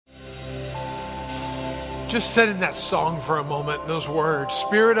Just sit in that song for a moment, those words.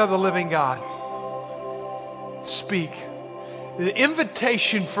 Spirit of the living God, speak. The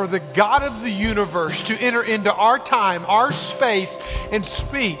invitation for the God of the universe to enter into our time, our space, and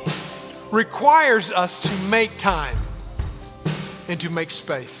speak requires us to make time and to make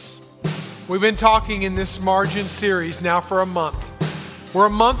space. We've been talking in this Margin series now for a month. We're a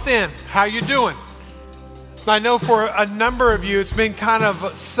month in. How you doing? I know for a number of you, it's been kind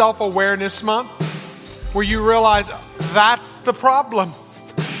of self-awareness month, where you realize that's the problem.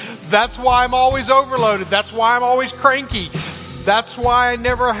 That's why I'm always overloaded. That's why I'm always cranky. That's why I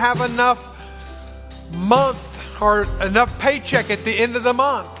never have enough month or enough paycheck at the end of the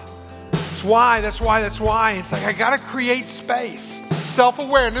month. That's why. It's like I got to create space.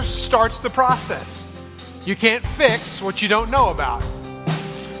 Self-awareness starts the process. You can't fix what you don't know about.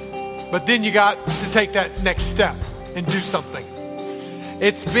 But then you got to take that next step and do something.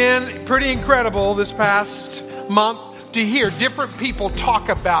 It's been pretty incredible this past month to hear different people talk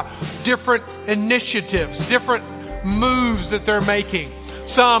about different initiatives, different moves that they're making.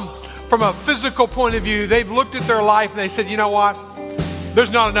 Some, from a physical point of view, they've looked at their life and they said, you know what?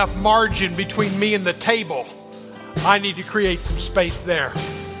 There's not enough margin between me and the table. I need to create some space there.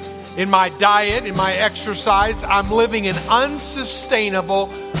 In my diet, in my exercise, I'm living an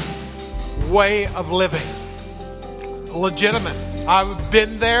unsustainable way of living. Legitimate. I've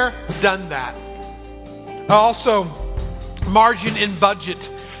been there, done that. Also, margin in budget.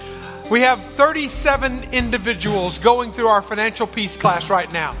 We have 37 individuals going through our financial peace class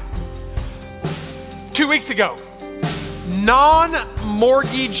right now. 2 weeks ago,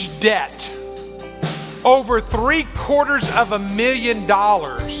 non-mortgage debt, over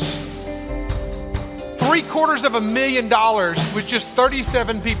 $750,000. $750,000 with just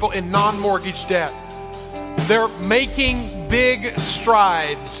 37 people in non-mortgage debt. They're making big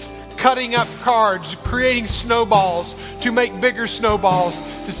strides, cutting up cards, creating snowballs to make bigger snowballs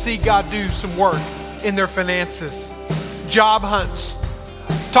to see God do some work in their finances. Job hunts.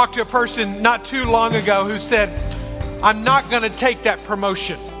 Talked to a person not too long ago who said, I'm not going to take that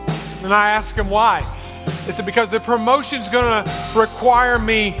promotion. And I asked him why. They said, because the promotion's going to require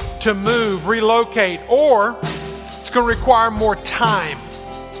me to move, relocate, or it's going to require more time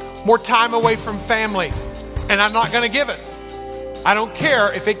away from family. And I'm not going to give it. I don't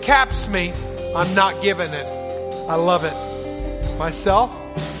care if it caps me. I'm not giving it. I love it. Myself,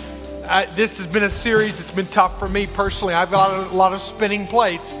 this has been a series that's been tough for me personally. I've got a lot of spinning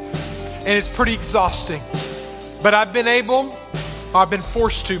plates, and it's pretty exhausting. But I've been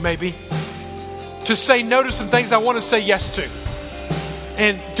forced to maybe, to say no to some things I want to say yes to.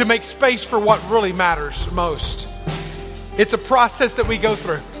 And to make space for what really matters most. It's a process that we go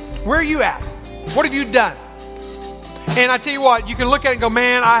through. Where are you at? What have you done? And I tell you what, you can look at it and go,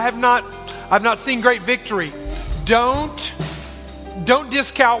 man, I've not seen great victory. Don't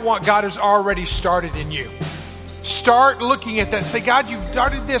discount what God has already started in you. Start looking at that and say, God, you've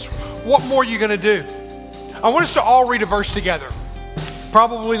started this. What more are you going to do? I want us to all read a verse together.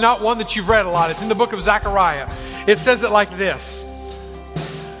 Probably not one that you've read a lot. It's in the book of Zechariah. It says it like this.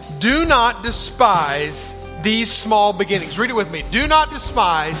 Do not despise these small beginnings. Read it with me. Do not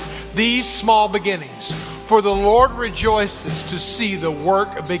despise these small beginnings, for the Lord rejoices to see the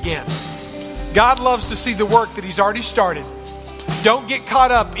work begin. God loves to see the work that He's already started. Don't get caught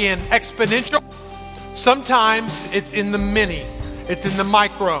up in exponential. Sometimes it's in the mini. It's in the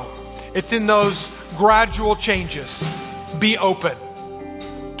micro. It's in those gradual changes. Be open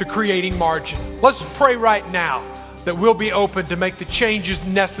to creating margin. Let's pray right now that we'll be open to make the changes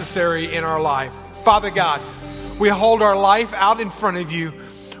necessary in our life. Father God, we hold our life out in front of you.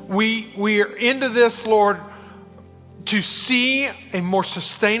 We are into this, Lord, to see a more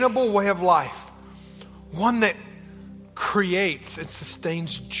sustainable way of life. One that creates and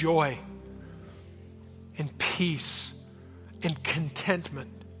sustains joy and peace and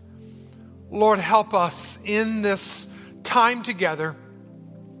contentment. Lord, help us in this time together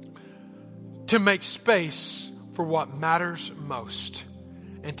to make space for what matters most.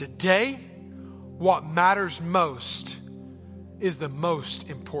 And today, what matters most is the most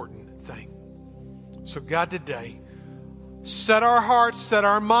important thing. So God, today, set our hearts, set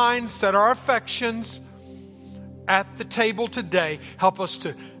our minds, set our affections at the table today. Help us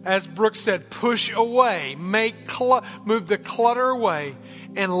to, as Brooke said, push away, move the clutter away,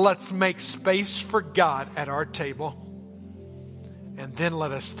 and let's make space for God at our table. And then let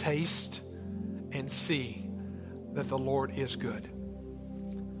us taste and see that the Lord is good.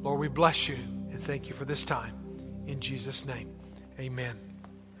 Lord, we bless you and thank you for this time. In Jesus' name, amen.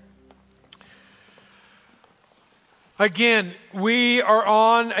 Again, we are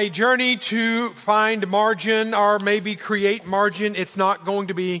on a journey to find margin or maybe create margin. It's not going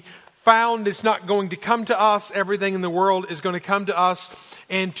to be found. It's not going to come to us. Everything in the world is going to come to us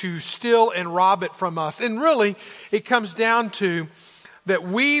and to steal and rob it from us. And really, it comes down to that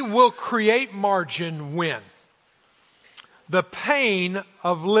we will create margin when the pain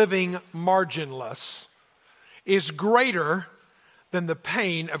of living marginless is greater than the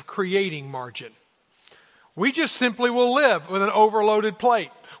pain of creating margin. We just simply will live with an overloaded plate.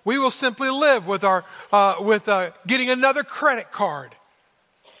 We will simply live with getting another credit card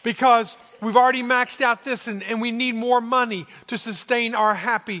because we've already maxed out this and we need more money to sustain our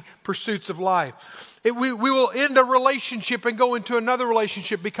happy pursuits of life. We will end a relationship and go into another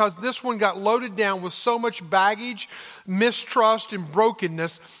relationship because this one got loaded down with so much baggage, mistrust, and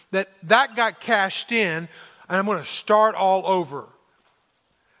brokenness that got cashed in, and I'm going to start all over.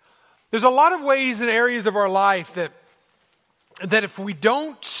 There's a lot of ways and areas of our life that if we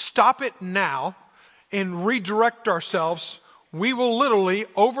don't stop it now and redirect ourselves, we will literally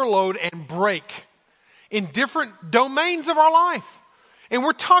overload and break in different domains of our life. And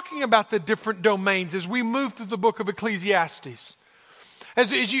we're talking about the different domains as we move through the book of Ecclesiastes.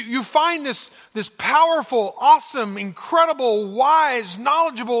 As you find this powerful, awesome, incredible, wise,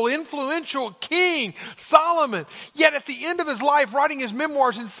 knowledgeable, influential king, Solomon, yet at the end of his life writing his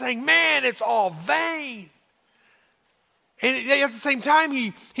memoirs and saying, man, it's all vain. And at the same time,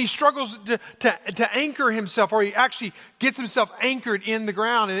 he struggles to anchor himself, or he actually gets himself anchored in the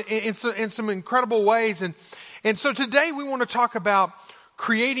ground in some incredible ways. And so today we want to talk about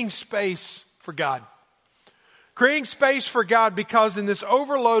creating space for God. Creating space for God, because in this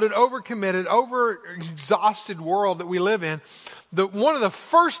overloaded, overcommitted, overexhausted world that we live in, one of the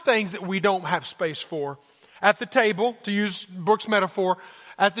first things that we don't have space for at the table, to use Brooks' metaphor,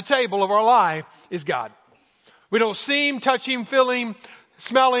 at the table of our life is God. We don't see Him, touch Him, feel Him,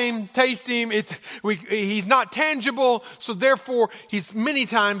 smell Him, taste Him. He's not tangible, so therefore He's many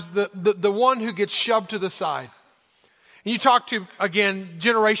times the one who gets shoved to the side. And you talk to, again,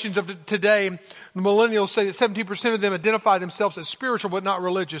 generations of today, the millennials say that 17% of them identify themselves as spiritual but not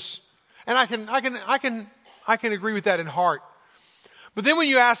religious. And I can agree with that in heart. But then when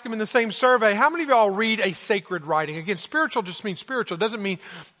you ask them in the same survey, how many of y'all read a sacred writing? Again, spiritual just means spiritual. It doesn't mean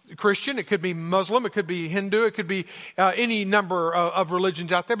Christian. It could be Muslim. It could be Hindu. It could be any number of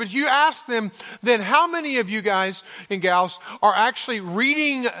religions out there. But you ask them, then how many of you guys and gals are actually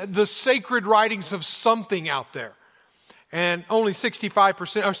reading the sacred writings of something out there? And only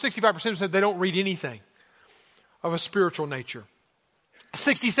 65% said they don't read anything of a spiritual nature.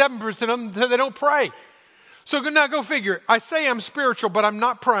 67% of them said they don't pray. So now go figure. I say I'm spiritual, but I'm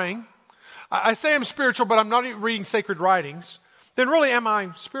not praying. I say I'm spiritual, but I'm not reading sacred writings. Then really, am I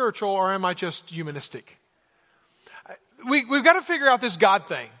spiritual or am I just humanistic? We've got to figure out this God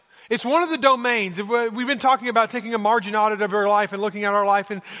thing. It's one of the domains. We've been talking about taking a margin audit of our life and looking at our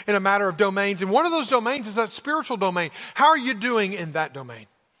life in a matter of domains. And one of those domains is that spiritual domain. How are you doing in that domain?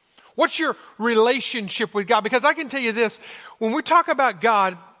 What's your relationship with God? Because I can tell you this, when we talk about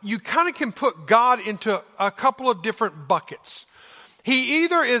God, you kind of can put God into a couple of different buckets. He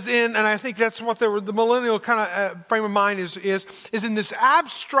either is in, and I think that's what the millennial kind of frame of mind is in this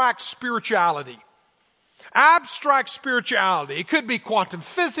abstract spirituality. Abstract spirituality. It could be quantum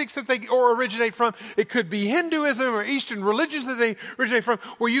physics that they originate from. It could be Hinduism or Eastern religions that they originate from,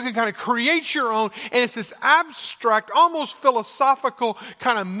 where you can kind of create your own, and it's this abstract, almost philosophical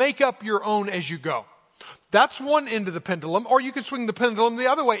kind of make up your own as you go. That's one end of the pendulum, or you can swing the pendulum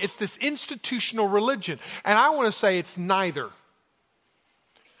the other way. It's this institutional religion, and I want to say it's neither.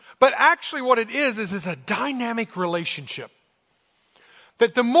 But actually what it is it's a dynamic relationship.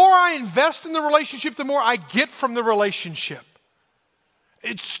 That the more I invest in the relationship, the more I get from the relationship.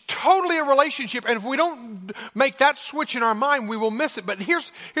 It's totally a relationship, and if we don't make that switch in our mind, we will miss it. But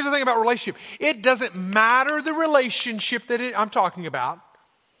here's the thing about relationship. It doesn't matter the relationship that I'm talking about.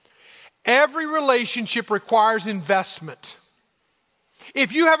 Every relationship requires investment.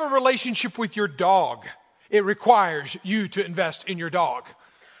 If you have a relationship with your dog, it requires you to invest in your dog.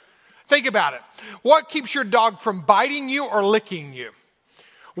 Think about it. What keeps your dog from biting you or licking you?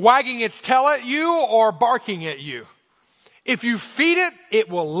 Wagging its tail at you or barking at you? If you feed it, it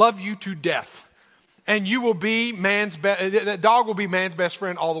will love you to death. And you will be that dog will be man's best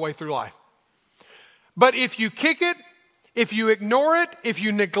friend all the way through life. But if you kick it, if you ignore it, if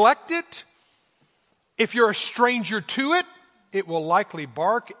you neglect it, if you're a stranger to it, it will likely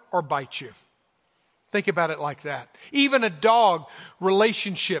bark or bite you. Think about it like that. Even a dog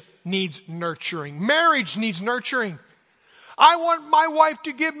relationship needs nurturing. Marriage needs nurturing. I want my wife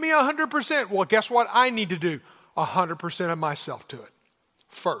to give me 100%. Well, guess what I need to do? 100% of myself to it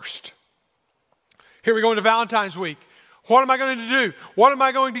first. Here we go into Valentine's week. What am I going to do? What am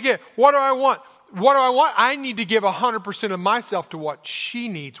I going to get? What do I want? What do I want? I need to give 100% of myself to what she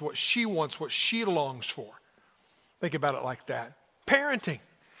needs, what she wants, what she longs for. Think about it like that. Parenting.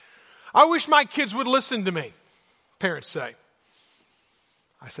 I wish my kids would listen to me, parents say.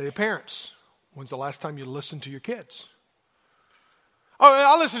 I say to parents, when's the last time you listened to your kids? Oh,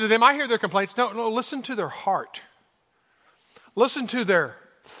 I'll listen to them. I hear their complaints. No, listen to their heart. Listen to their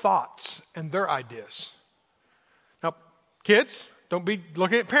thoughts and their ideas. Now, kids, don't be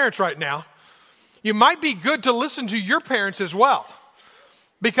looking at parents right now. You might be good to listen to your parents as well.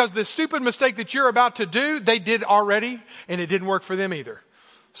 Because the stupid mistake that you're about to do, they did already, and it didn't work for them either.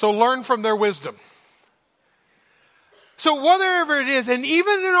 So learn from their wisdom. So whatever it is, and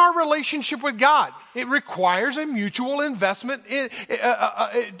even in our relationship with God, it requires a mutual investment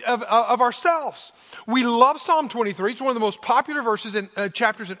of ourselves. We love Psalm 23. It's one of the most popular verses and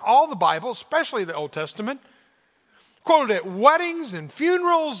chapters in all the Bible, especially the Old Testament. Quoted at weddings and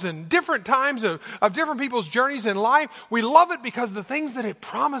funerals and different times of different people's journeys in life. We love it because the things that it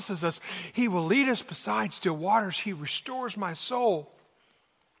promises us. He will lead us beside still waters. He restores my soul.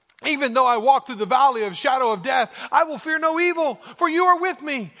 Even though I walk through the valley of shadow of death, I will fear no evil, for you are with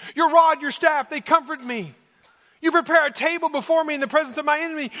me. Your rod, your staff, they comfort me. You prepare a table before me in the presence of my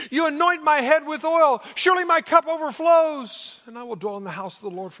enemy. You anoint my head with oil. Surely my cup overflows. And I will dwell in the house of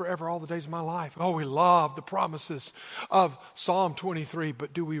the Lord forever, all the days of my life. Oh, we love the promises of Psalm 23.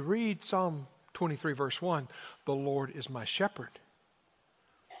 But do we read Psalm 23 verse 1? The Lord is my shepherd.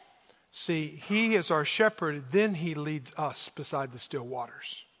 See, He is our shepherd. Then He leads us beside the still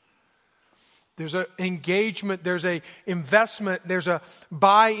waters. There's an engagement, there's an investment, there's a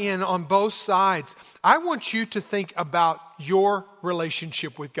buy-in on both sides. I want you to think about your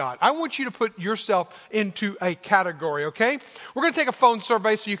relationship with God. I want you to put yourself into a category, okay? We're going to take a phone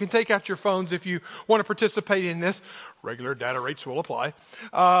survey, so you can take out your phones if you want to participate in this. Regular data rates will apply.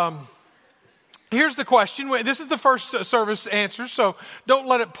 Here's the question. This is the first service answer, so don't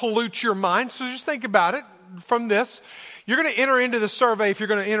let it pollute your mind. So just think about it from this. You're going to enter into the survey if you're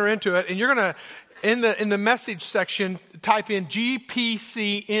going to enter into it, and you're going to, in the message section, type in GPCNWA,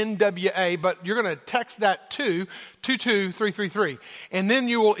 but you're going to text that to 22333, and then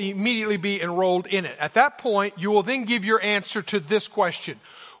you will immediately be enrolled in it. At that point, you will then give your answer to this question.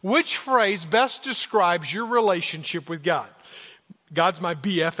 Which phrase best describes your relationship with God? God's my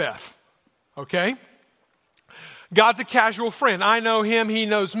BFF. Okay? God's a casual friend. I know Him, He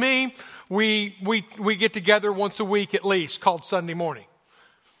knows me. We get together once a week at least, called Sunday morning.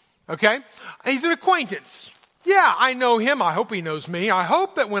 Okay? He's an acquaintance. Yeah, I know Him. I hope He knows me. I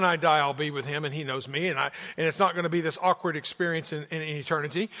hope that when I die, I'll be with Him and He knows me. And it's not going to be this awkward experience in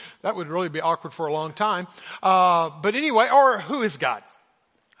eternity. That would really be awkward for a long time. But anyway, or who is God?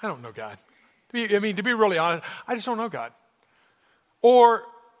 I don't know God. To be really honest, I just don't know God. Or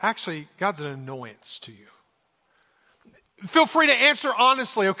actually, God's an annoyance to you. Feel free to answer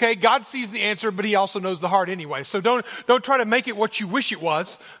honestly, okay? God sees the answer, but He also knows the heart anyway. So don't try to make it what you wish it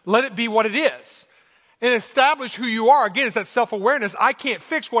was. Let it be what it is. And establish who you are. Again, it's that self-awareness. I can't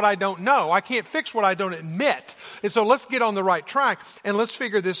fix what I don't know. I can't fix what I don't admit. And so let's get on the right track and let's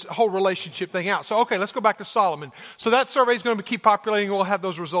figure this whole relationship thing out. So, okay, let's go back to Solomon. So that survey is going to keep populating. We'll have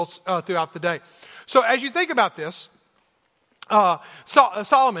those results throughout the day. So as you think about this,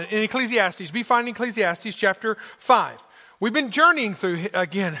 Solomon in Ecclesiastes, be finding Ecclesiastes chapter 5. We've been journeying through,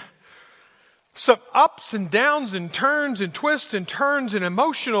 again, some ups and downs and turns and twists and turns and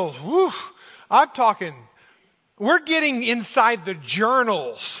emotional. Whew, we're getting inside the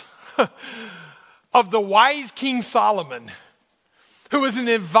journals of the wise King Solomon, who was an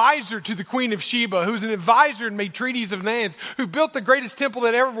advisor to the Queen of Sheba, who was an advisor and made treaties of lands, who built the greatest temple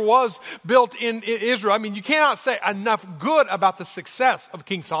that ever was built in Israel. I mean, you cannot say enough good about the success of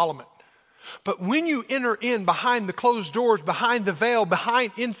King Solomon. But when you enter in behind the closed doors, behind the veil,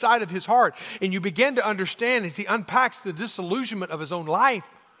 inside of his heart, and you begin to understand as he unpacks the disillusionment of his own life,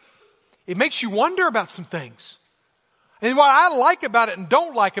 it makes you wonder about some things. And what I like about it and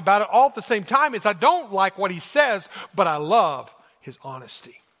don't like about it all at the same time is I don't like what he says, but I love his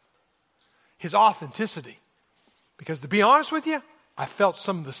honesty, his authenticity. Because to be honest with you, I felt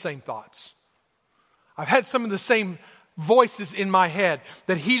some of the same thoughts. I've had some of the same voices in my head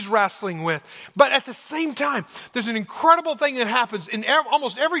that he's wrestling with. But at the same time, there's an incredible thing that happens in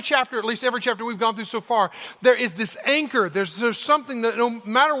almost every chapter, at least every chapter we've gone through so far. There is this anchor. There's something that no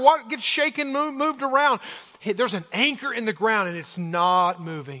matter what gets shaken, moved around, there's an anchor in the ground and it's not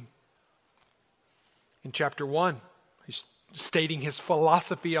moving. In chapter 1, he's stating his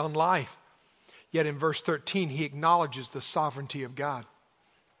philosophy on life. Yet in verse 13, he acknowledges the sovereignty of God.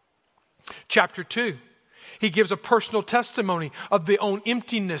 Chapter 2, he gives a personal testimony of the own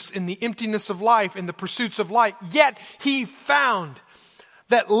emptiness, in the emptiness of life, in the pursuits of life. Yet he found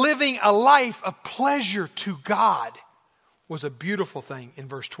that living a life of pleasure to God was a beautiful thing in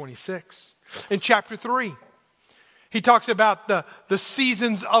verse 26. In chapter 3, he talks about the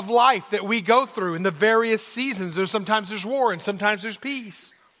seasons of life that we go through in the various seasons. Sometimes there's war and sometimes there's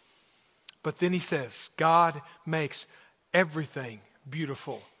peace. But then he says, God makes everything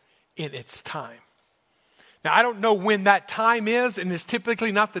beautiful in its time. Now, I don't know when that time is, and it's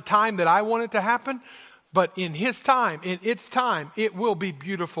typically not the time that I want it to happen, but in His time, in its time, it will be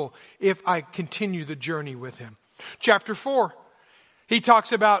beautiful if I continue the journey with Him. Chapter 4, he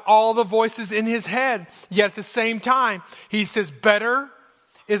talks about all the voices in his head, yet at the same time, he says, better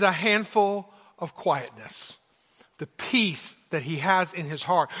is a handful of quietness. The peace that he has in his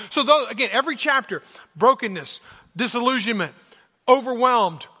heart. So though, again, every chapter, brokenness, disillusionment,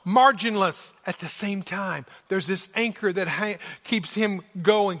 overwhelmed, marginless. At the same time, there's this anchor that keeps him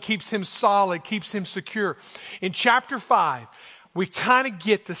going, keeps him solid, keeps him secure. In chapter 5, we kind of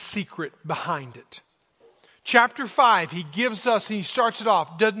get the secret behind it. Chapter 5, he gives us, and he starts it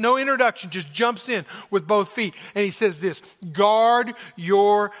off, does no introduction, just jumps in with both feet. And he says this, guard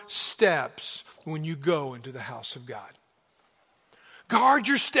your steps when you go into the house of God. Guard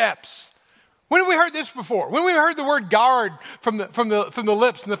your steps. When have we heard this before? When have we heard the word guard from the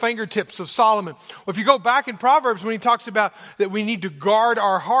lips and the fingertips of Solomon? Well, if you go back in Proverbs, when he talks about that we need to guard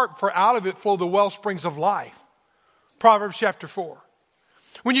our heart, for out of it flow the well springs of life. Proverbs chapter 4.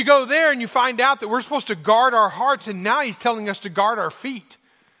 When you go there and you find out that we're supposed to guard our hearts, and now he's telling us to guard our feet.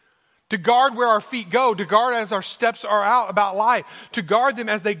 To guard where our feet go, to guard as our steps are out about life, to guard them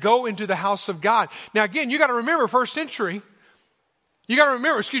as they go into the house of God. Now again, you got to remember not first century,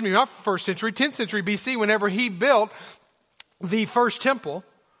 10th century BC, whenever he built the first temple,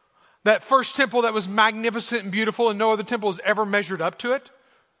 that first temple that was magnificent and beautiful and no other temple has ever measured up to it.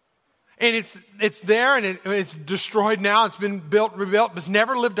 And it's there and it's destroyed now. It's been rebuilt, but it's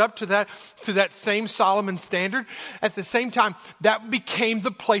never lived up to that same Solomon standard. At the same time, that became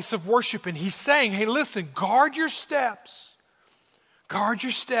the place of worship. And he's saying, hey, listen, guard your steps. Guard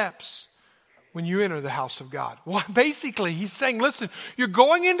your steps when you enter the house of God. Well, basically, he's saying, listen, you're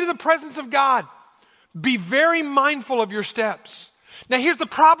going into the presence of God. Be very mindful of your steps. Now, here's the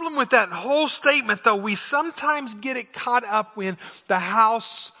problem with that whole statement, though. We sometimes get it caught up in the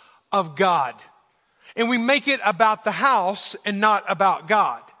house of God. And we make it about the house and not about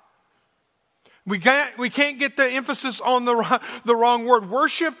God. We can't get the emphasis on the wrong word.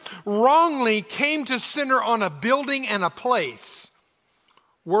 Worship wrongly came to center on a building and a place.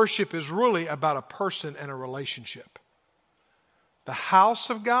 Worship is really about a person and a relationship. The house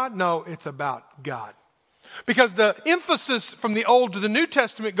of God? No, it's about God. Because the emphasis from the Old to the New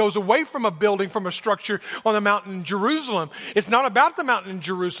Testament goes away from a building, from a structure on the mountain in Jerusalem. It's not about the mountain in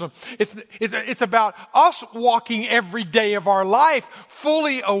Jerusalem. It's about us walking every day of our life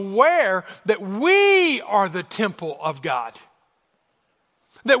fully aware that we are the temple of God.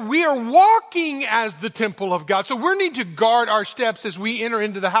 That we are walking as the temple of God. So we need to guard our steps as we enter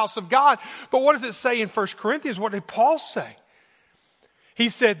into the house of God. But what does it say in 1 Corinthians? What did Paul say? He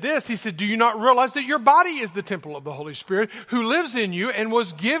said this, he said, do you not realize that your body is the temple of the Holy Spirit who lives in you and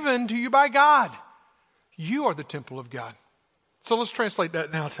was given to you by God? You are the temple of God. So let's translate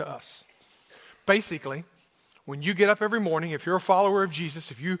that now to us. Basically, when you get up every morning, if you're a follower of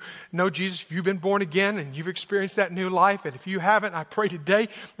Jesus, if you know Jesus, if you've been born again and you've experienced that new life, and if you haven't, I pray today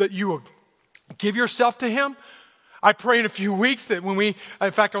that you will give yourself to Him. I pray in a few weeks that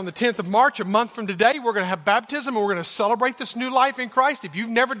in fact on the 10th of March, a month from today, we're going to have baptism and we're going to celebrate this new life in Christ. If you've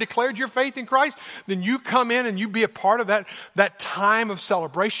never declared your faith in Christ, then you come in and you be a part of that time of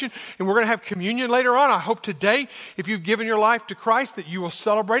celebration. And we're going to have communion later on. I hope today, if you've given your life to Christ, that you will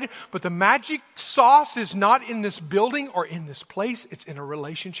celebrate it. But the magic sauce is not in this building or in this place. It's in a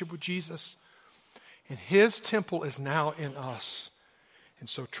relationship with Jesus. And His temple is now in us. And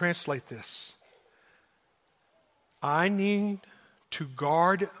so translate this. I need to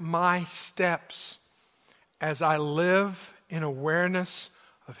guard my steps as I live in awareness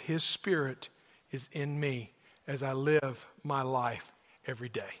of His Spirit is in me as I live my life every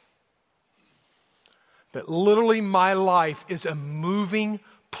day. That literally my life is a moving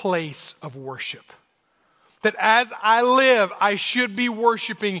place of worship. That as I live, I should be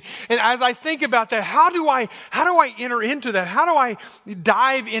worshiping. And as I think about that, how do I enter into that? How do I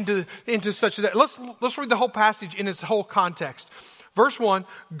dive into such that? Let's read the whole passage in its whole context. Verse 1,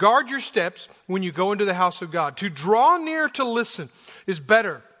 guard your steps when you go into the house of God. To draw near to listen is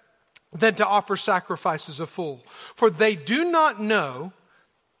better than to offer sacrifices of fools. For they do not know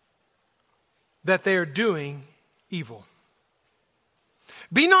that they are doing evil.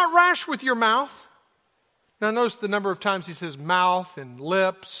 Be not rash with your mouth. Now notice the number of times he says mouth and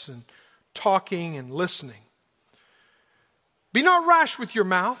lips and talking and listening. Be not rash with your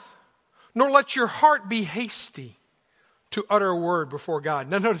mouth, nor let your heart be hasty to utter a word before God.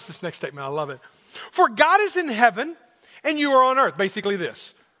 Now notice this next statement. I love it. For God is in heaven and you are on earth. Basically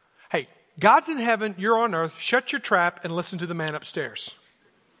this. Hey, God's in heaven, you're on earth. Shut your trap and listen to the man upstairs.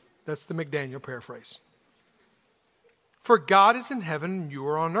 That's the McDaniel paraphrase. For God is in heaven and you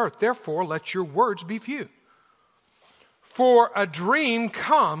are on earth. Therefore, let your words be few. For a dream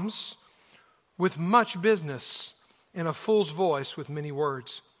comes with much business, and a fool's voice with many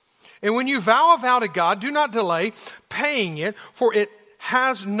words. And when you vow a vow to God, do not delay paying it, for he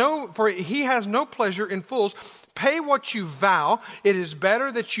has no pleasure in fools. Pay what you vow. It is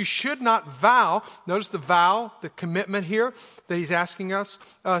better that you should not vow. Notice the vow, the commitment here that he's asking us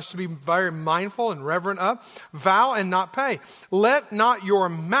to be very mindful and reverent of. Vow and not pay. Let not your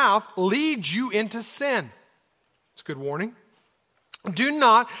mouth lead you into sin. It's a good warning. Do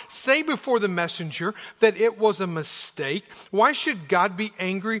not say before the messenger that it was a mistake. Why should God be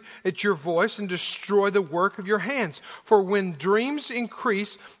angry at your voice and destroy the work of your hands? For when dreams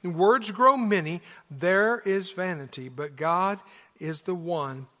increase and words grow many, there is vanity. But God is the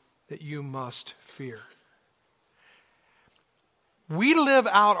one that you must fear. We live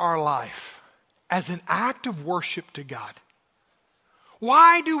out our life as an act of worship to God.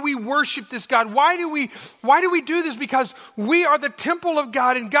 Why do we worship this God? Why do we do this? Because we are the temple of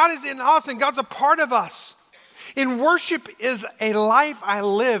God and God is in us and God's a part of us. And worship is a life I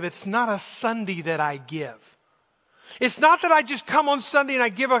live. It's not a Sunday that I give. It's not that I just come on Sunday and I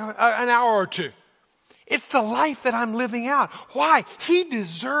give an hour or two. It's the life that I'm living out. Why? He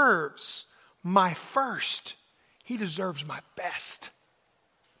deserves my first. He deserves my best.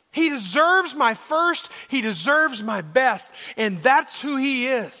 He deserves my first. He deserves my best. And that's who He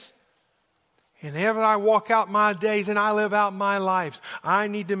is. And as I walk out my days and I live out my lives, I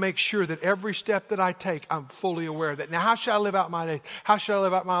need to make sure that every step that I take, I'm fully aware of that. Now, how should I live out my days? How should I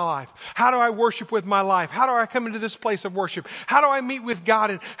live out my life? How do I worship with my life? How do I come into this place of worship? How do I meet with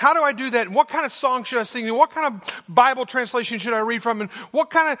God? And how do I do that? And what kind of song should I sing? And what kind of Bible translation should I read from? And what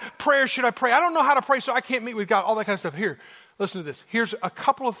kind of prayer should I pray? I don't know how to pray, so I can't meet with God. All that kind of stuff. Here, listen to this. Here's a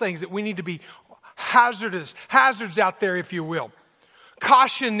couple of things that we need to be hazards out there, if you will.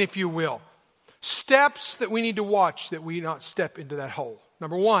 Caution, if you will. Steps that we need to watch that we not step into that hole.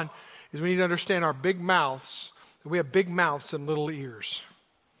 Number one is we need to understand our big mouths. That we have big mouths and little ears.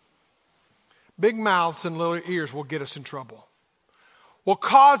 Big mouths and little ears will get us in trouble. Will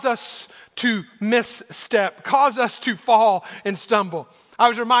cause us to misstep, cause us to fall and stumble. I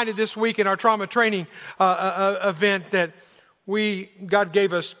was reminded this week in our trauma training event that God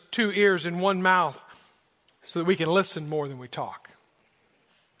gave us 2 ears and 1 mouth so that we can listen more than we talk.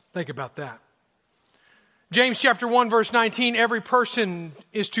 Think about that. James chapter 1 verse 19, every person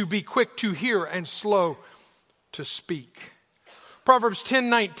is to be quick to hear and slow to speak. Proverbs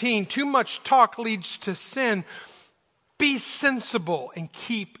 10:19, too much talk leads to sin. Be sensible and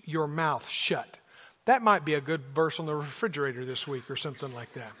keep your mouth shut. That might be a good verse on the refrigerator this week or something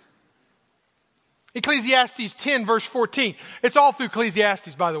like that. Ecclesiastes 10 verse 14. It's all through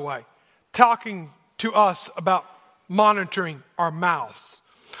Ecclesiastes, by the way, talking to us about monitoring our mouths.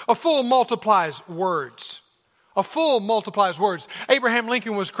 A fool multiplies words. A fool multiplies words. Abraham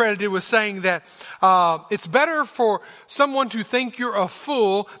Lincoln was credited with saying that it's better for someone to think you're a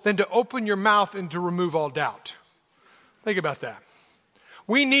fool than to open your mouth and to remove all doubt. Think about that.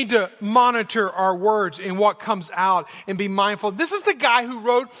 We need to monitor our words and what comes out and be mindful. This is the guy who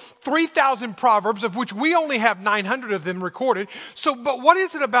wrote 3,000 Proverbs, of which we only have 900 of them recorded. But what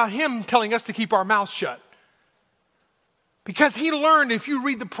is it about him telling us to keep our mouths shut? Because he learned, if you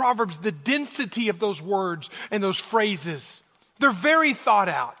read the Proverbs, the density of those words and those phrases. They're very thought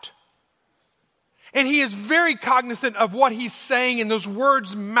out. And he is very cognizant of what he's saying, and those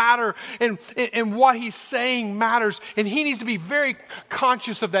words matter, and what he's saying matters. And he needs to be very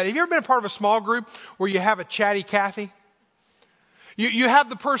conscious of that. Have you ever been a part of a small group where you have a chatty Cathy? You have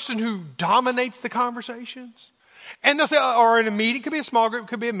the person who dominates the conversations. And they'll say, or in a meeting, could be a small group,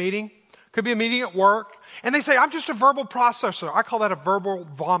 could be a meeting. Could be a meeting at work. And they say, I'm just a verbal processor. I call that a verbal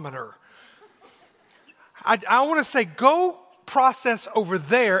vomiter. I want to say, go process over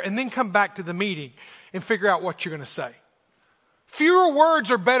there and then come back to the meeting and figure out what you're going to say. Fewer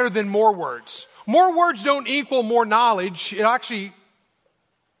words are better than more words. More words don't equal more knowledge. It actually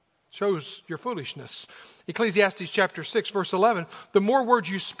shows your foolishness. Ecclesiastes chapter 6 verse 11, the more words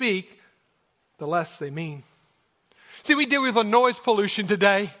you speak, the less they mean. See, we deal with a noise pollution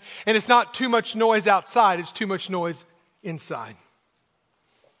today, and it's not too much noise outside, it's too much noise inside.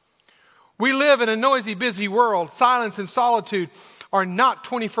 We live in a noisy, busy world. Silence and solitude are not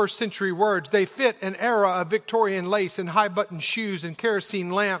 21st century words. They fit an era of Victorian lace and high-button shoes and kerosene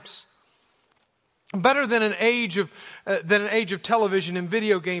lamps. Better than an age of television and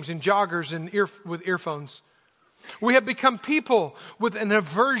video games and joggers and with earphones. We have become people with an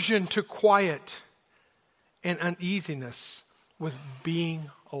aversion to quiet and uneasiness with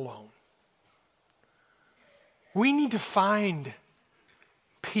being alone. We need to find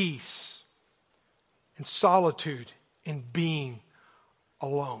peace and solitude in being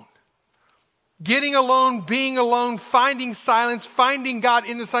alone. Getting alone, being alone, finding silence, finding God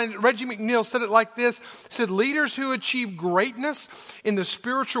in the silence. Reggie McNeil said it like this. He said, leaders who achieve greatness in the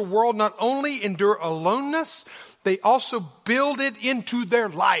spiritual world not only endure aloneness, they also build it into their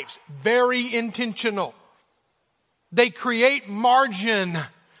lives. Very intentional. They create margin,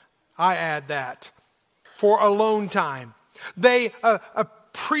 I add that, for alone time. They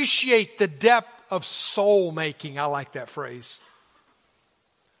appreciate the depth of soul making. I like that phrase.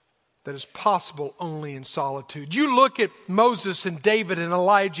 That is possible only in solitude. You look at Moses and David and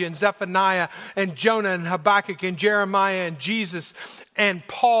Elijah and Zephaniah and Jonah and Habakkuk and Jeremiah and Jesus and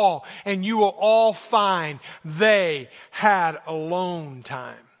Paul, and you will all find they had alone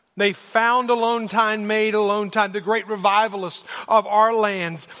time. They found alone time, made alone time. The great revivalists of our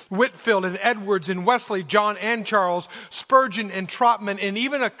lands, Whitfield and Edwards and Wesley, John and Charles, Spurgeon and Trotman, and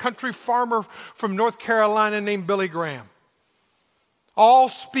even a country farmer from North Carolina named Billy Graham. All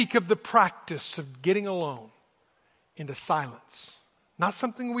speak of the practice of getting alone into silence. Not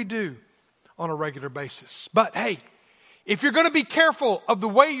something we do on a regular basis. But hey, if you're going to be careful of the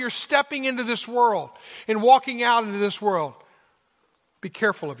way you're stepping into this world and walking out into this world, be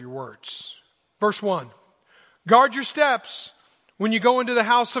careful of your words. Verse 1, guard your steps when you go into the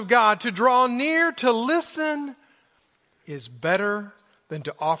house of God. To draw near to listen is better than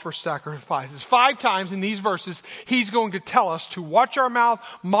to offer sacrifices. 5 times in these verses, he's going to tell us to watch our mouth,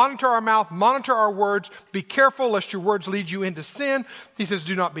 monitor our words, be careful lest your words lead you into sin. He says,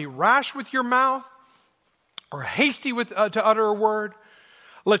 do not be rash with your mouth or hasty to utter a word.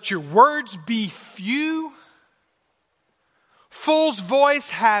 Let your words be few. Fool's voice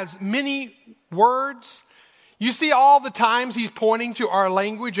has many words. You see all the times he's pointing to our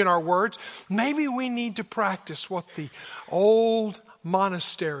language and our words. Maybe we need to practice what the old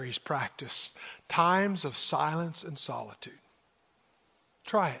monasteries practice. Times of silence and solitude.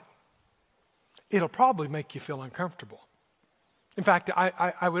 Try it. It'll probably make you feel uncomfortable. In fact,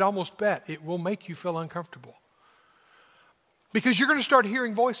 I would almost bet it will make you feel uncomfortable. Because you're going to start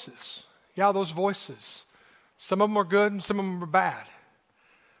hearing voices. Yeah, those voices. Some of them are good and some of them are bad.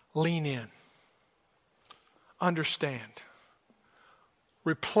 Lean in. Understand.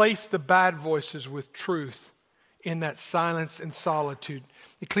 Replace the bad voices with truth in that silence and solitude.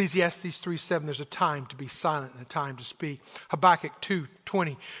 Ecclesiastes 3:7, there's a time to be silent and a time to speak. Habakkuk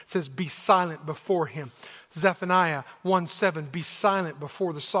 2:20 says, be silent before him. Zephaniah 1:7, be silent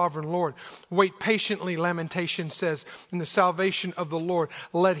before the sovereign Lord. Wait patiently, Lamentation says, in the salvation of the Lord.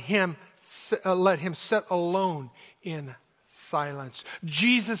 Let him sit alone in silence.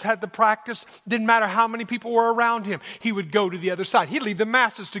 Jesus had the practice. Didn't matter how many people were around him. He would go to the other side. He'd leave the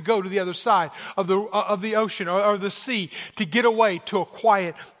masses to go to the other side of the ocean or the sea to get away to a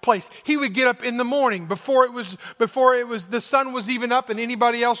quiet place. He would get up in the morning before it was the sun was even up and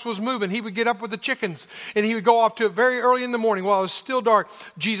anybody else was moving. He would get up with the chickens and he would go off to it very early in the morning while it was still dark.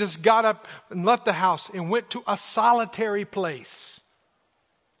 Jesus got up and left the house and went to a solitary place.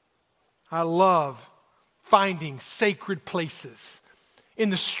 I love finding sacred places in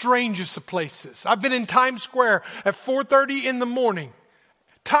the strangest of places. I've been in Times Square at 4:30 in the morning.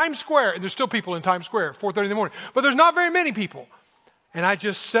 Times Square, and there's still people in Times Square at 4:30 in the morning, but there's not very many people. And I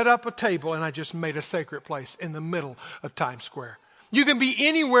just set up a table and I just made a sacred place in the middle of Times Square. You can be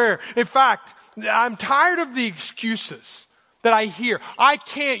anywhere. In fact, I'm tired of the excuses that I hear. I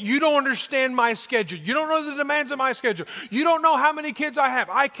can't. You don't understand my schedule. You don't know the demands of my schedule. You don't know how many kids I have.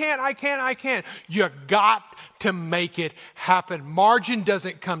 I can't. You got to make it happen. Margin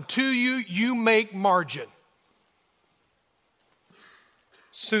doesn't come to you. You make margin.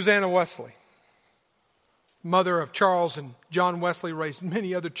 Susanna Wesley, mother of Charles and John Wesley, raised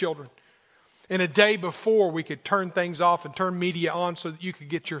many other children. In a day before we could turn things off and turn media on so that you could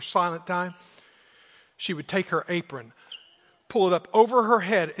get your silent time, she would take her apron, pull it up over her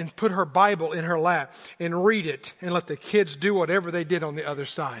head and put her Bible in her lap and read it and let the kids do whatever they did on the other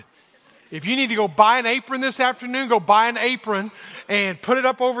side. If you need to go buy an apron this afternoon, go buy an apron and put it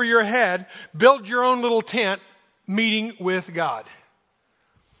up over your head. Build your own little tent meeting with God.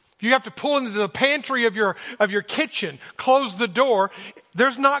 If you have to pull into the pantry of your kitchen, close the door,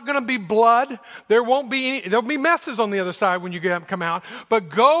 there's not going to be blood. There'll be messes on the other side when you get up and come out. But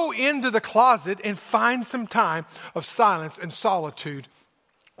go into the closet and find some time of silence and solitude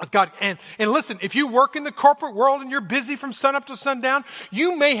with God. And listen, if you work in the corporate world and you're busy from sun up to sundown,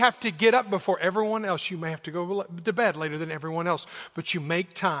 you may have to get up before everyone else. You may have to go to bed later than everyone else. But you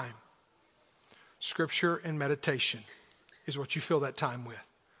make time. Scripture and meditation is what you fill that time with.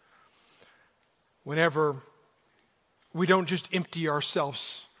 Whenever we don't just empty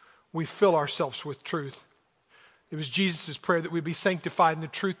ourselves, we fill ourselves with truth. It was Jesus' prayer that we be sanctified in the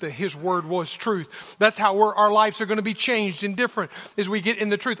truth, that His word was truth. That's how our lives are going to be changed and different as we get in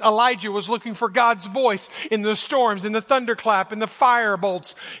the truth. Elijah was looking for God's voice in the storms, in the thunderclap, in the fire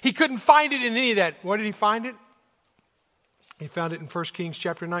bolts. He couldn't find it in any of that. Where did he find it? He found it in 1 Kings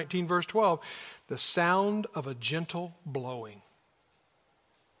chapter 19, verse 12. The sound of a gentle blowing.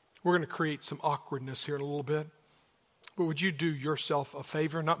 We're going to create some awkwardness here in a little bit. But would you do yourself a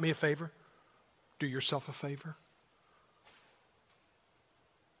favor, not me a favor? Do yourself a favor.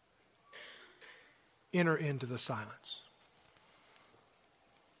 Enter into the silence.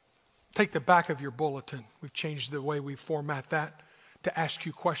 Take the back of your bulletin. We've changed the way we format that to ask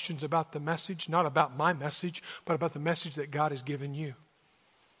you questions about the message, not about my message, but about the message that God has given you.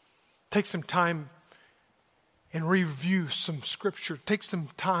 Take some time and review some scripture. Take some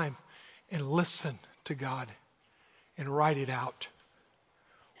time and listen to God and write it out.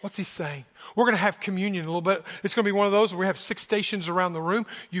 What's He saying? We're going to have communion in a little bit. It's going to be one of those where we have 6 stations around the room.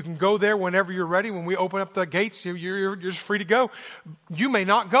 You can go there whenever you're ready. When we open up the gates, you're just free to go. You may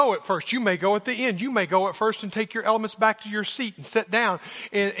not go at first. You may go at the end. You may go at first and take your elements back to your seat and sit down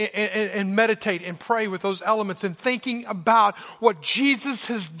and meditate and pray with those elements and thinking about what Jesus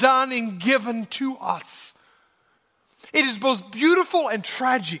has done and given to us. It is both beautiful and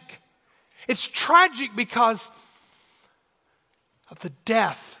tragic. It's tragic because of the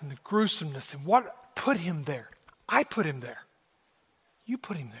death and the gruesomeness and what put Him there. I put Him there. You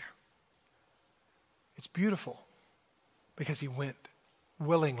put Him there. It's beautiful because He went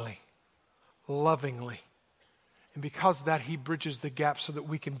willingly, lovingly. And because of that, He bridges the gap so that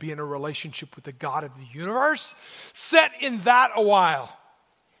we can be in a relationship with the God of the universe. Set in that a while.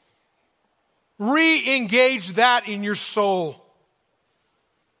 Re-engage that in your soul.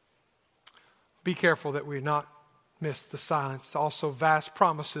 Be careful that we not miss the silence. Also, vast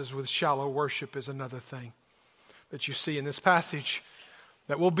promises with shallow worship is another thing that you see in this passage.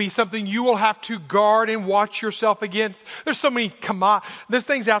 That will be something you will have to guard and watch yourself against. There's so many there's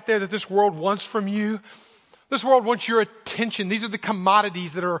things out there that this world wants from you. This world wants your attention. These are the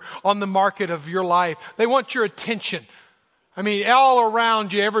commodities that are on the market of your life. They want your attention. I mean, all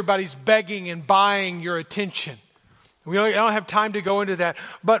around you, everybody's begging and buying your attention. I don't have time to go into that.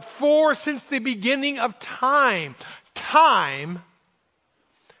 But since the beginning of time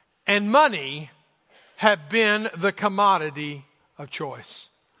and money have been the commodity of choice.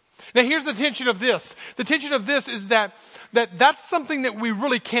 Now here's the tension of this. The tension of this is that's something that we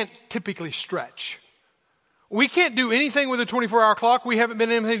really can't typically stretch. We can't do anything with a 24-hour clock. We haven't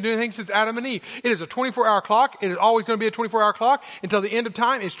been able to do anything since Adam and Eve. It is a 24-hour clock. It is always going to be a 24-hour clock until the end of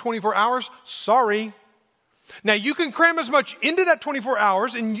time. It's 24 hours. Sorry. Now you can cram as much into that 24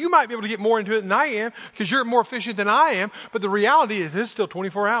 hours and you might be able to get more into it than I am because you're more efficient than I am. But the reality is it's still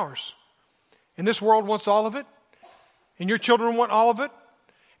 24 hours. And this world wants all of it. And your children want all of it.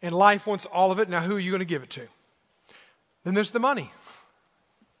 And life wants all of it. Now who are you going to give it to? Then there's the money.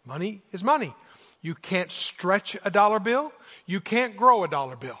 Money is money. You can't stretch a dollar bill. You can't grow a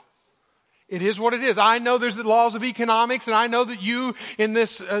dollar bill. It is what it is. I know there's the laws of economics, and I know that you in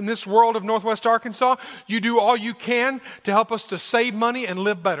this world of Northwest Arkansas, you do all you can to help us to save money and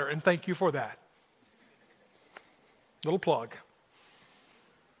live better. And thank you for that. Little plug.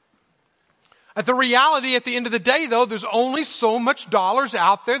 The reality at the end of the day, though, there's only so much dollars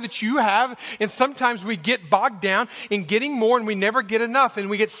out there that you have. And sometimes we get bogged down in getting more and we never get enough. And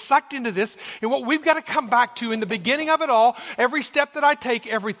we get sucked into this. And what we've got to come back to in the beginning of it all, every step that I take,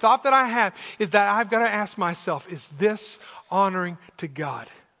 every thought that I have, is that I've got to ask myself, is this honoring to God?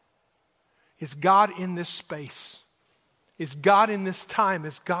 Is God in this space? Is God in this time?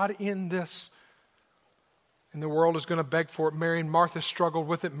 Is God in this? And the world is going to beg for it. Mary and Martha struggled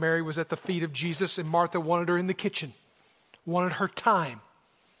with it. Mary was at the feet of Jesus and Martha wanted her in the kitchen. Wanted her time.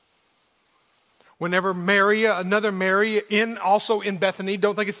 Whenever Mary, another Mary, also in Bethany,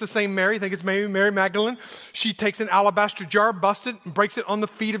 don't think it's the same Mary, think it's Mary Magdalene. She takes an alabaster jar, busts it, and breaks it on the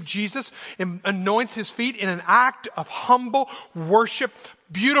feet of Jesus and anoints his feet in an act of humble worship.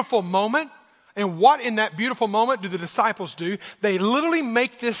 Beautiful moment. And what in that beautiful moment do the disciples do? They literally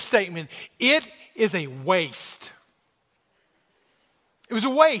make this statement. It is a waste. It was a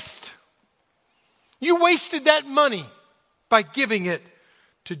waste. You wasted that money by giving it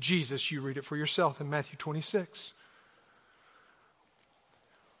to Jesus. You read it for yourself in Matthew 26.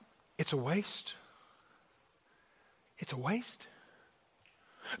 It's a waste. It's a waste.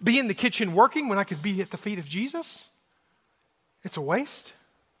 Be in the kitchen working when I could be at the feet of Jesus. It's a waste.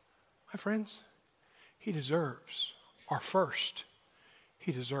 My friends, he deserves our first.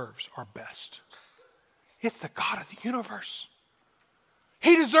 He deserves our best. It's the God of the universe.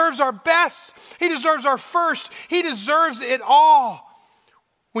 He deserves our best. He deserves our first. He deserves it all.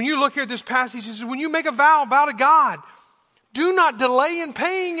 When you look here at this passage, it says, when you make a vow, vow to God. Do not delay in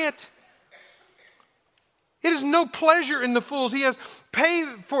paying it. It is no pleasure in the fools. He has pay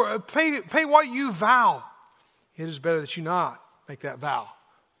what you vow. It is better that you not make that vow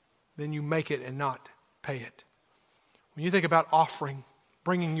than you make it and not pay it. When you think about offering,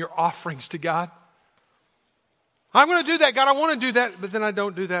 bringing your offerings to God, I'm going to do that, God, I want to do that, but then I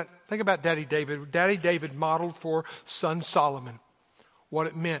don't do that. Think about Daddy David. Daddy David modeled for son Solomon what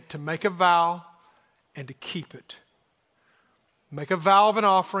it meant to make a vow and to keep it. Make a vow of an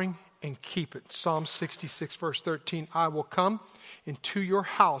offering and keep it. Psalm 66 verse 13, I will come into your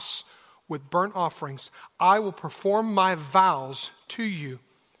house with burnt offerings. I will perform my vows to you.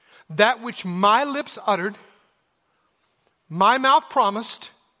 That which my lips uttered, my mouth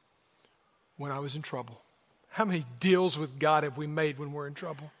promised when I was in trouble. How many deals with God have we made when we're in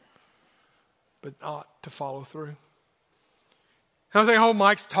trouble? But not to follow through. I was thinking, oh,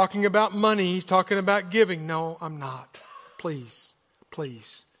 Mike's talking about money. He's talking about giving. No, I'm not. Please,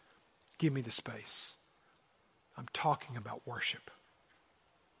 please, give me the space. I'm talking about worship.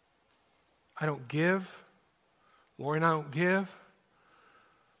 I don't give. Lori and I don't give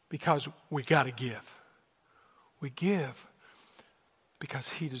because we got to give. We give because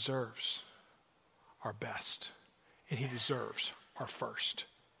he deserves our best, and he deserves our first.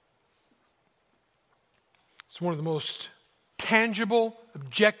 It's one of the most tangible,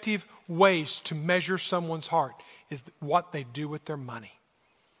 objective ways to measure someone's heart is what they do with their money.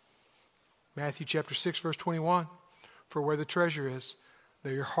 Matthew chapter 6, verse 21, for where the treasure is,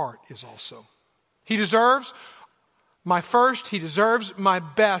 there your heart is also. He deserves my first, he deserves my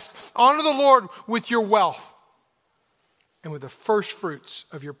best. Honor the Lord with your wealth and with the first fruits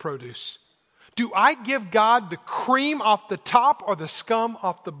of your produce. Do I give God the cream off the top or the scum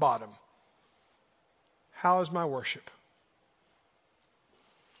off the bottom? How is my worship?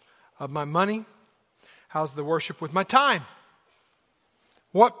 Of my money? How's the worship with my time?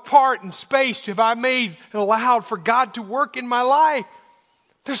 What part and space have I made and allowed for God to work in my life?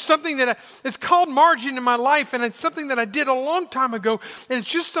 There's something it's called margin in my life, and it's something that I did a long time ago, and it's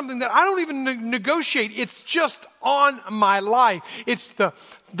just something that I don't even negotiate. It's just on my life. It's the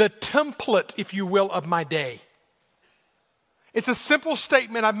template, if you will, of my day. It's a simple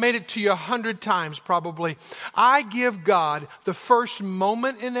statement. I've made it to you 100 times probably. I give God the first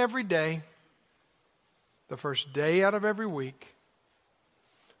moment in every day, the first day out of every week,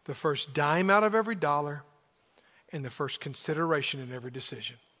 the first dime out of every dollar, and the first consideration in every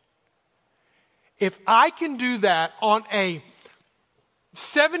decision. If I can do that on a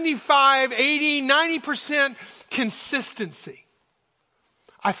 75, 80, 90% consistency,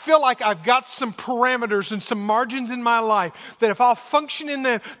 I feel like I've got some parameters and some margins in my life that if I'll function in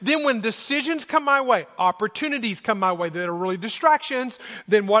them, then when decisions come my way, opportunities come my way that are really distractions,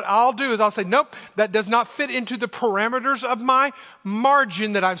 then what I'll do is I'll say, nope, that does not fit into the parameters of my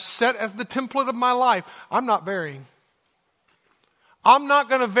margin that I've set as the template of my life. I'm not varying. I'm not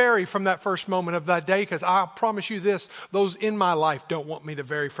going to vary from that first moment of that day because I promise you this, those in my life don't want me to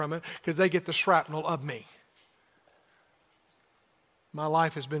vary from it because they get the shrapnel of me. My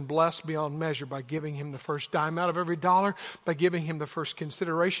life has been blessed beyond measure by giving him the first dime out of every dollar, by giving him the first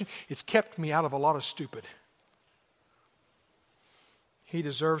consideration. It's kept me out of a lot of stupid. He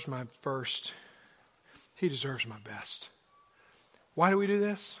deserves my first. He deserves my best. Why do we do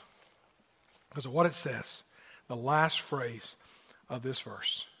this? Because of what it says, the last phrase of this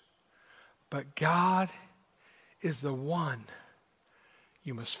verse. But God is the one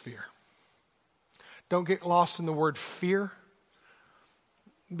you must fear. Don't get lost in the word fear,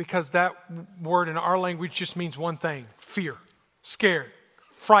 because that word in our language just means one thing: fear, scared,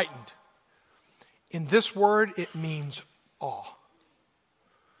 frightened. In this word, it means awe.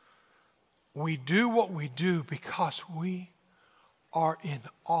 We do what we do because we are in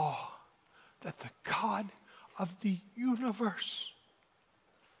awe that the God of the universe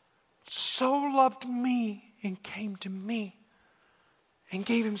so loved me and came to me and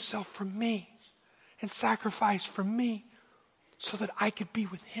gave himself for me and sacrificed for me so that I could be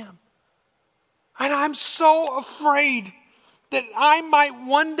with him. And I'm so afraid that I might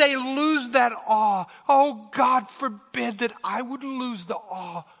one day lose that awe. Oh, God forbid that I would lose the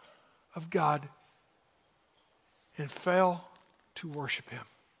awe of God and fail to worship him.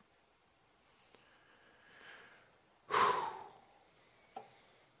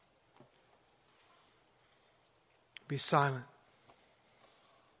 Be silent.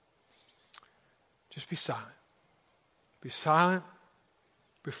 Just be silent. Be silent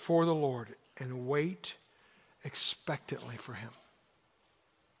before the Lord and wait expectantly for him.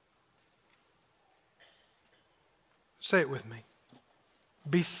 Say it with me.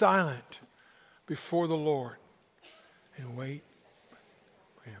 Be silent before the Lord and wait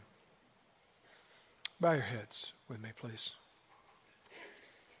for him. Bow your heads with me, please.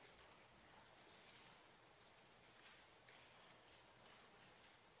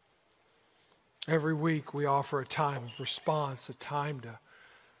 Every week we offer a time of response, a time to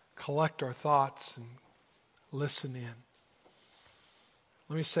collect our thoughts and listen in.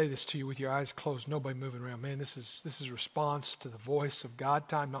 Let me say this to you with your eyes closed, nobody moving around. Man, this is response to the voice of God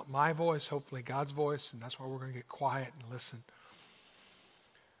time, not my voice, hopefully God's voice, and that's why we're going to get quiet and listen.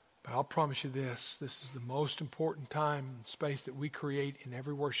 But I'll promise you this is the most important time and space that we create in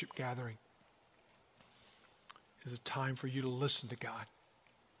every worship gathering. It is a time for you to listen to God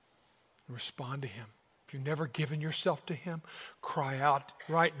and respond to him. If you've never given yourself to him, cry out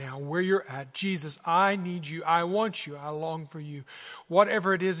right now where you're at. Jesus, I need you. I want you. I long for you.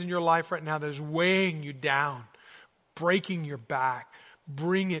 Whatever it is in your life right now that is weighing you down, breaking your back,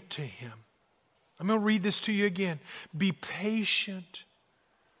 bring it to him. I'm going to read this to you again. Be patient.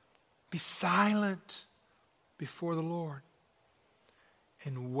 Be silent before the Lord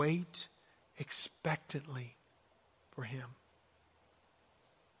and wait expectantly for him.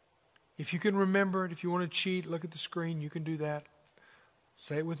 If you can remember it, if you want to cheat, look at the screen, you can do that.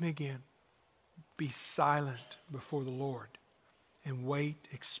 Say it with me again. Be silent before the Lord and wait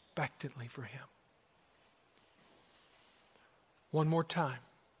expectantly for him. One more time.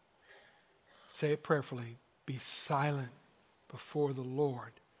 Say it prayerfully. Be silent before the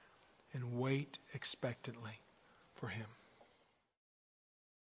Lord and wait expectantly for him.